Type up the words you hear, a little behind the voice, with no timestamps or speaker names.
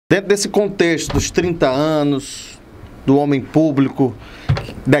Dentro desse contexto dos 30 anos, do homem público,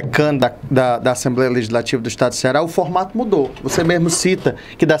 decano da Assembleia Legislativa do Estado do Ceará, o formato mudou. Você mesmo cita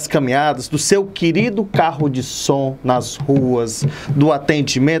que das caminhadas, do seu querido carro de som nas ruas, do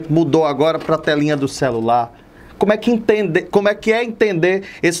atendimento, mudou agora para a telinha do celular. Como é que é entender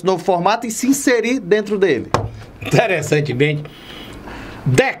esse novo formato e se inserir dentro dele? Interessantemente,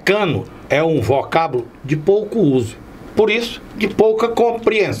 decano é um vocábulo de pouco uso, por isso, de pouca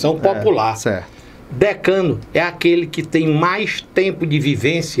compreensão popular. Certo. Decano é aquele que tem mais tempo de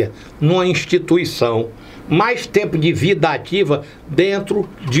vivência numa instituição, mais tempo de vida ativa dentro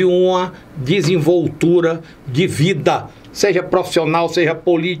de uma desenvoltura de vida, seja profissional, seja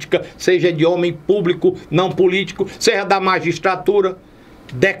política, seja de homem público, não político, seja da magistratura.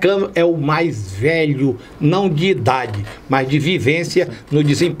 Decano é o mais velho, não de idade, mas de vivência no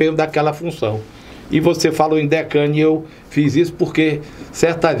desempenho daquela função. E você falou em decano e eu fiz isso porque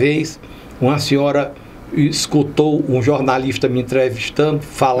certa vez uma senhora escutou um jornalista me entrevistando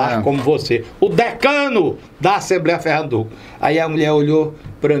falar como você, o decano da Assembleia Fernando. Aí a mulher olhou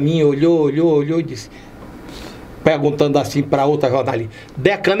para mim, olhou e disse, perguntando assim para outra jornalista,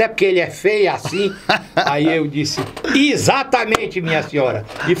 decano é porque ele é feio assim? Aí eu disse, exatamente, minha senhora.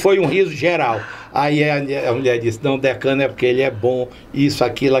 E foi um riso geral. Aí a mulher disse, não, decano é porque ele é bom, isso,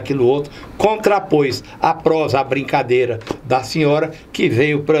 aquilo, outro. Contrapôs a prosa, a brincadeira da senhora, que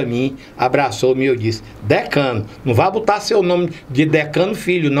veio para mim, abraçou-me e eu disse, decano, não vai botar seu nome de decano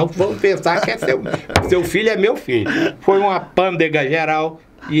filho, não, vamos pensar que é seu filho é meu filho. Foi uma pândega geral.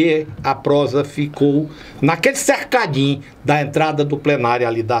 E a prosa ficou naquele cercadinho da entrada do plenário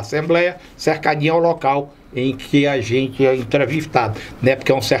ali da Assembleia, cercadinho ao local em que a gente é entrevistado, né?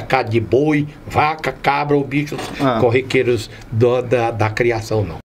 Porque é um cercado de boi, vaca, cabra ou bichos corriqueiros da criação, não.